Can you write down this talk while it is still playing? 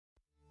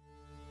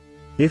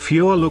If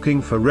you're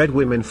looking for red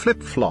women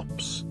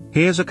flip-flops,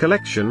 here's a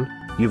collection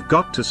you've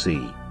got to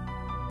see.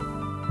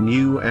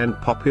 New and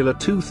popular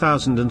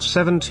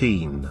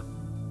 2017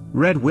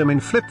 red women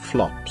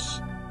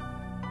flip-flops.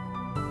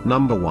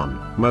 Number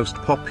 1, most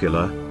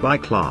popular, by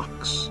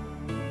Clarks.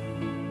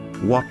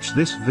 Watch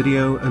this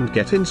video and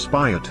get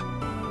inspired.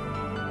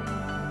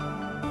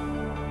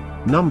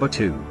 Number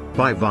 2,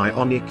 by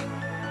Vionic.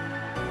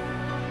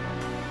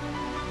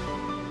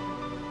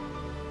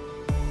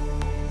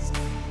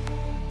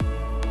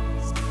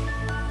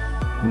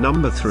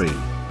 Number 3,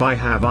 by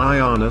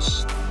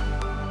Havaianas.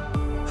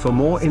 For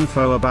more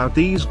info about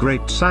these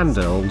great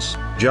sandals,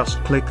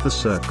 just click the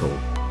circle.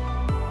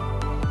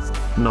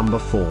 Number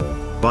 4,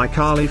 by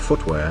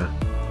Footwear.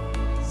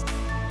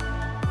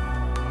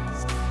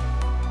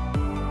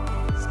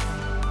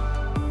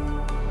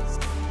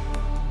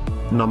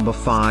 Number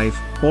 5,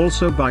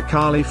 also by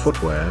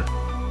Footwear.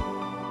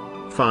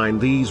 Find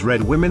these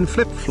red women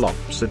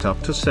flip-flops at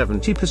up to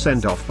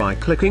 70% off by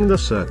clicking the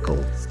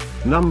circle.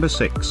 Number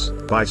 6,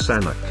 by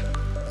Sanuk.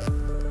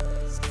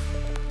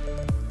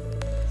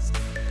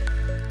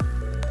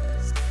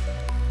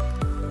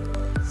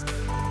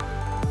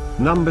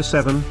 Number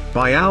 7,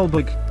 by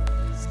Albig.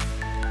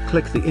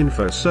 Click the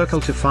info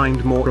circle to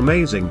find more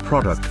amazing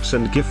products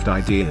and gift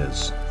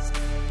ideas.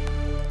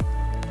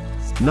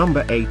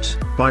 Number 8,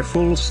 by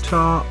Faux.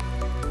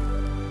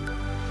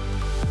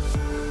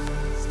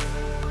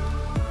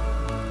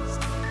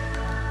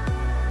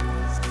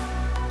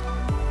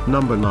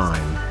 Number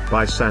 9,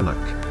 by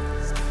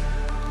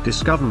Sanuk.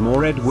 Discover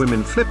more red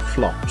women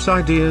flip-flops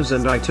ideas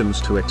and items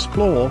to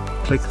explore,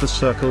 click the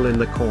circle in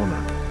the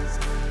corner.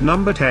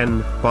 Number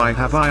 10, by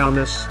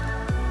Havaianas.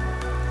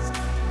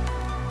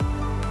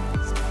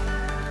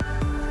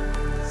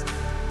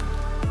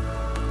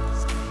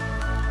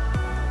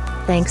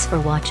 Thanks for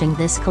watching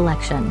this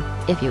collection.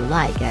 If you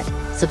like it,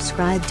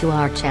 subscribe to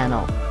our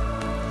channel.